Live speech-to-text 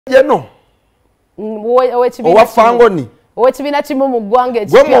yeno owa fangoni owekibina kimu mu ggwanga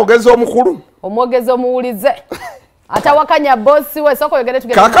ekipya gwe mwogezi omukulu omwogezi omuwulize atawakanya bossi we soko yogere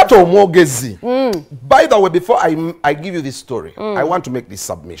tugende kakati omwogezi by the way before I give you this story I want to make this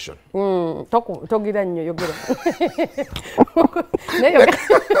submission togira nnyo yogera neyo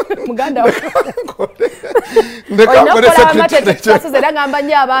muganda ndeka ngamba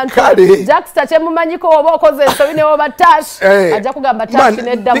nnyo abantu Jackster kyemumanyiko oba okoze ensobi ne oba Tash ajja kugamba Tash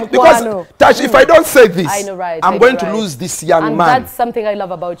nedda mukwano Tash if I don't say this I'm going to lose this young man and that's something I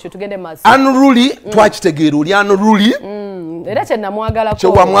love about you tugende maso unruly twakitegeera oli unruly era kyennamwagalako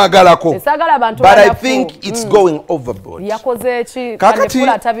kyewamwagalako esagala abantu but I think it's going overboard yakoze eki kakati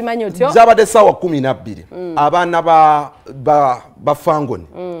atabimanyi otyo zabadde sawa 12 abaana ba fangoni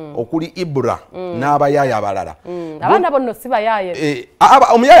okuli Ibra n'abayaaya abalala abaana bonno si bayaaye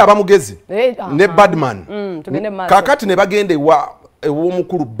omuyaaya abamugezi ne Badman kakati ne bagenda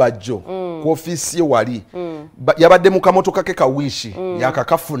ew'omukulu Bajjo ku ofiisi ye wali yabadde mu kamotoka ke kawiishi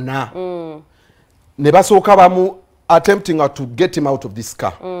yakakafuna ne basooka bamu attempting to get him out of this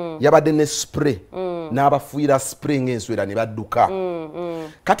car yabadde ne spray n'abafuira spray ng'enswera ne badduka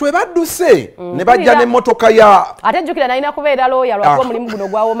kati we badduse ne bajja n'emmotoka ya ate jjukira nalina kubeera looya lwako omulimu guno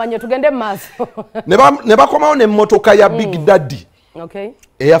gwawomanye tugende mu maaso ne bakomawo n'emmotoka ya Big Daddy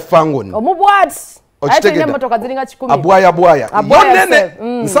eya Fangoni omubwati ayitegedde emmotoka ziringa 10 abwaya yonene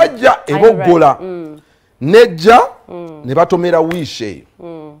nsajja eboggola nejja ne batomera wiishe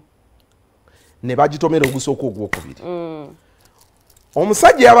ne bagitomera ogusooka ogwokubiri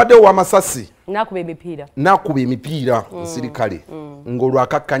omusajja yabadde ow'amasasi nakuba emipiira nsirikale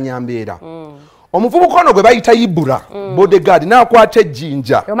ng'olwakakkanya mbeera omuvubuka ono gwe bayita Ibra bodyguard n'akwata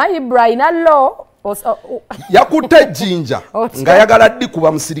ejjinja yakutte ejjinja ng'ayagala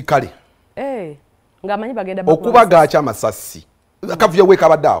ddikuba musirikale okubagaaki amasasi akavuyo we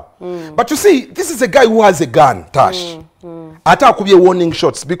kabadde awo but you see this is a guy who has a gun Tash ate akubye warning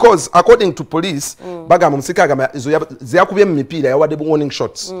shots because according to police bagamba omusirikale agamba zeyakubye mu mipiira yawadde warning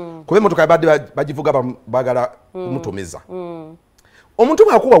shots kuba emmotoka yabadde bagivuga bagala kumutomeza omuntu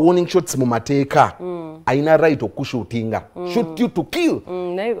bw'akuba warning shots mu mateeka alina right okushootinga shoot you to kill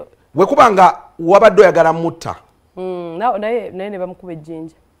wekuba nga wabadde oyagala mutta naye ne bamukuba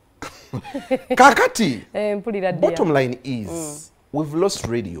ejjinja kakati bottom line is we've lost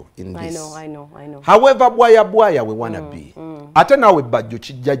radio in this. I know. However bwaya we wanna be. Ate nawe Bajjo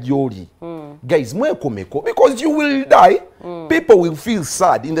kijja gyoli. Guys, mwekomeko because you will die. People will feel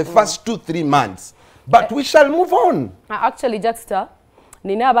sad in the first 2-3 months. But we shall move on. Actually, Jackster,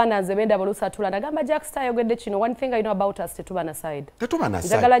 nina abaana nze benda bulusatula nagamba Jackster yogedde kino one thing I know about us tetubana side.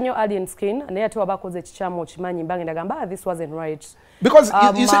 Njagala nnyo alien skin naye ate wabakoze ekikyamu okimanyi mbange ndagamba this wasn't right. Because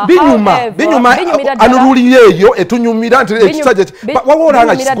you say binyuma anululi yeyo etunyumira nti ekitaje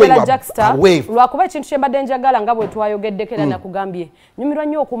wawona kisigwa away lwakuba ekintu kyembadde njagala nga bwe twayogeddekera nakugambye nyumirwa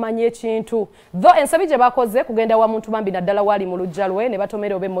nnyo okumanya ekintu though ensabi gye bakoze kugenda wa muntu bambi naddala wali mu lujja lwe ne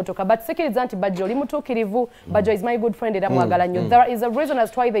batomera oba emmotoka but sikiriza nti Bajjo oli mutuukirivu Bajjo is my good friend era mwagala nnyo there is a reason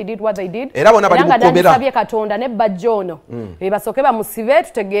as to why they did what they did era bona bali mukobera nasabye Katonda ne Bajjo ono basooke bamusibe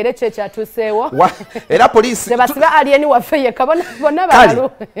tutegeere kye kyatuseewo era police tebasiba alien waffe ye kabona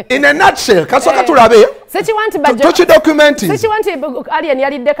in a nutshell kasoka tulabe tuchi documenting alien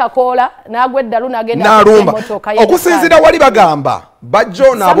yalidde kakola nagweddalu nagenda motoka okusinzira wali bagamba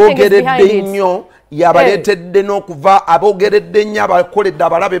Bajjo nabogeredde nnyo yabaletedde n'okuva abogeredde nnyo abakoledde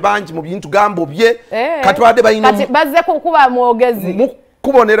abalabe bangi mu bintu gambo bye katwade bayina bazze kukuba mwogezi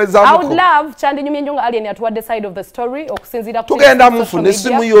kubonereza I would love chandi nyumye njunga alien atuwadde side of the story okusinzira tugenda mufune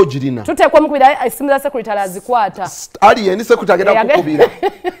esimu yo girina tutekwa mukubira esimu za secretary azikwata alien secretary agenda kukubira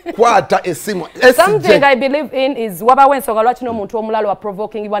kwata esimu something I believe in is waba wensoga lwaki n'omuntu omulalo wa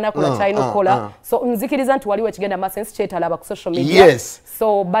provoking bwana kola china kola so nzikiriza nti waliwo ekigenda masense chetalaba ku social media yes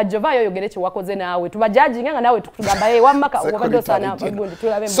so Bajjo vayo yogere ki wakoze naawe tubajaji nga nawe tukugamba wamaka wabadde sana gundi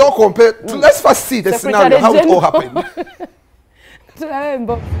tulabe so compare let's first see the scenario how it all happened.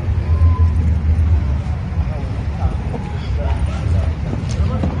 Tunaembo.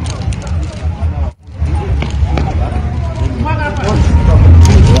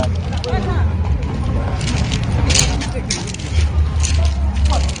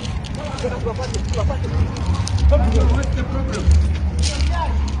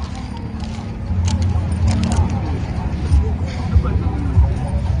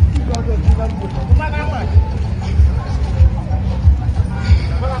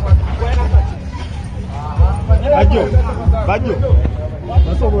 Bajjo.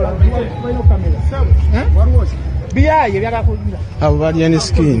 Basobola kuino kamera. Biya ye byaka kugira. Abo bali yani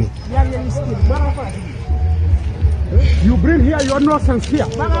skin. Bali yani skin. Bana kwa. You bring here your nonsense here.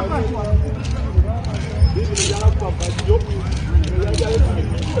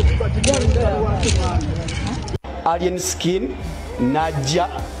 Alien skin najja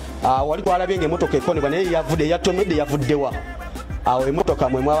wali kwalabye ng'emmotoka ekonebwa naye yavudde yatomedde yavuddewa awo emmotoka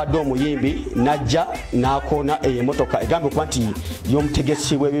mwe mwabadde omuyimbi najja n'akoona eyo emmotoka egambe okuba nti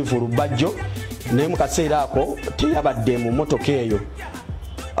y'omutegesi w'ebivulu Bajjo naye mu kaseera ako teyabadde mu mmotoka eyo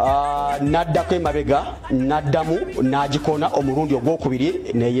n'addako emabega n'addamu n'agikoona omulundi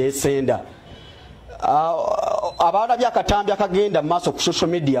ogwokubiri neyeesenda. Abalabye akatambi akagenda mu maaso ku social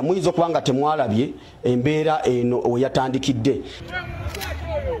media muyinza okuba nga temwalabye embeera eno we yatandikidde.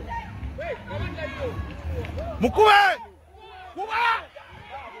 Mukube!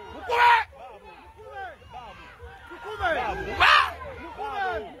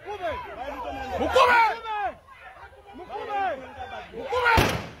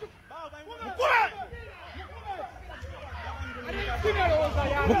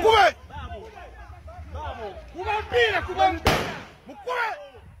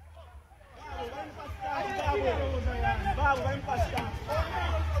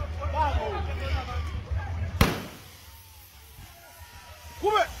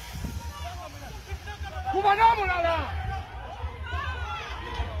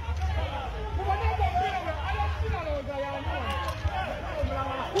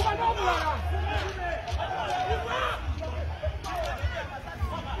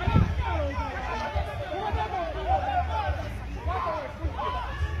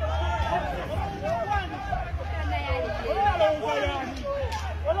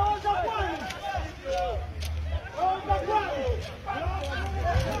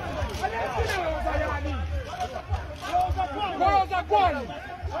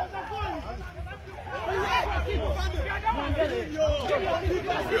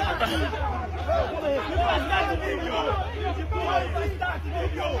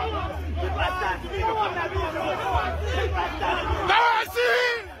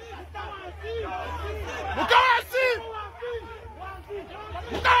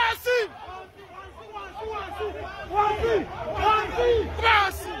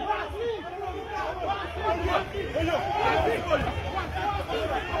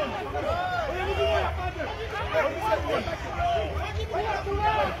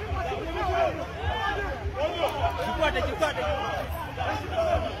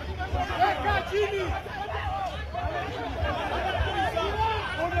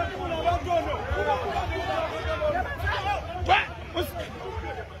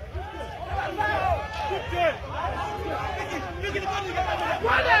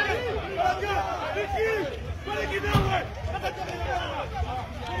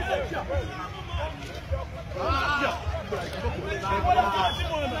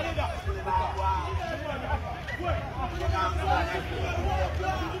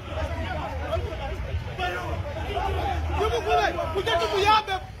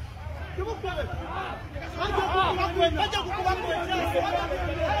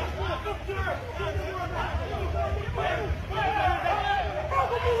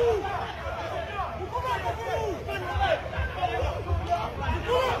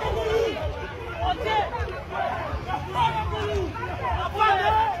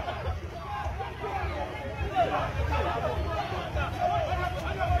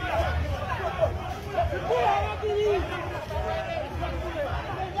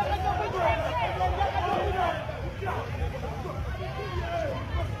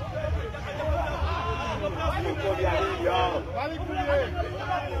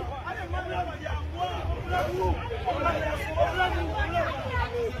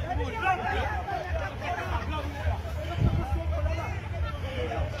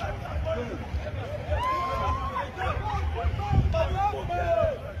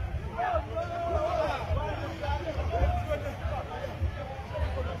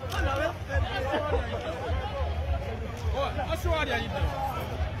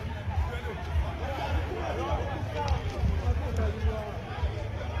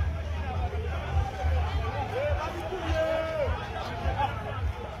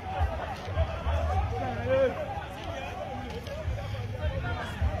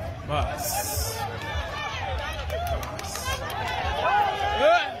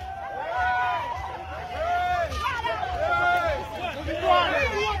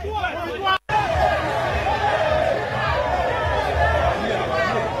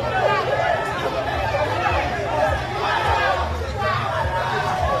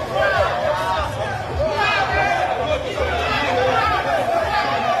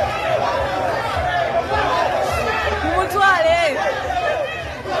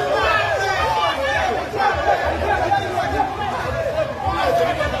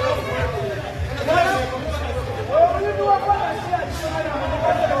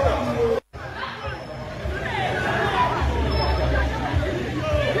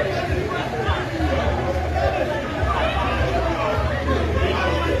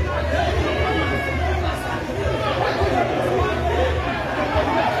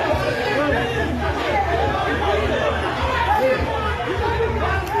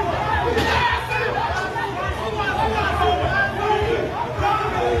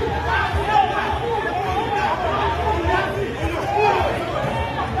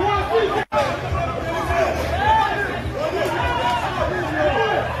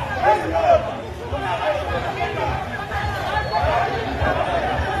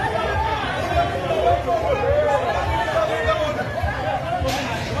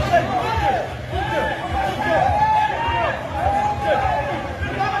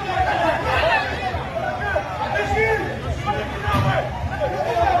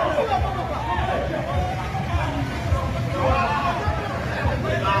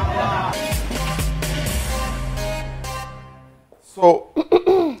 So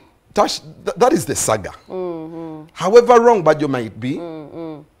Tash, that is the saga. However wrong Bajjo might be,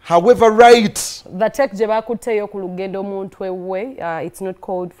 however right. The tech jeba kuteyo ku lugendo muntu ewe, it's not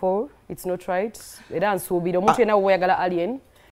called for, it's not right. Era nsubira omuntu yena oyagala alien.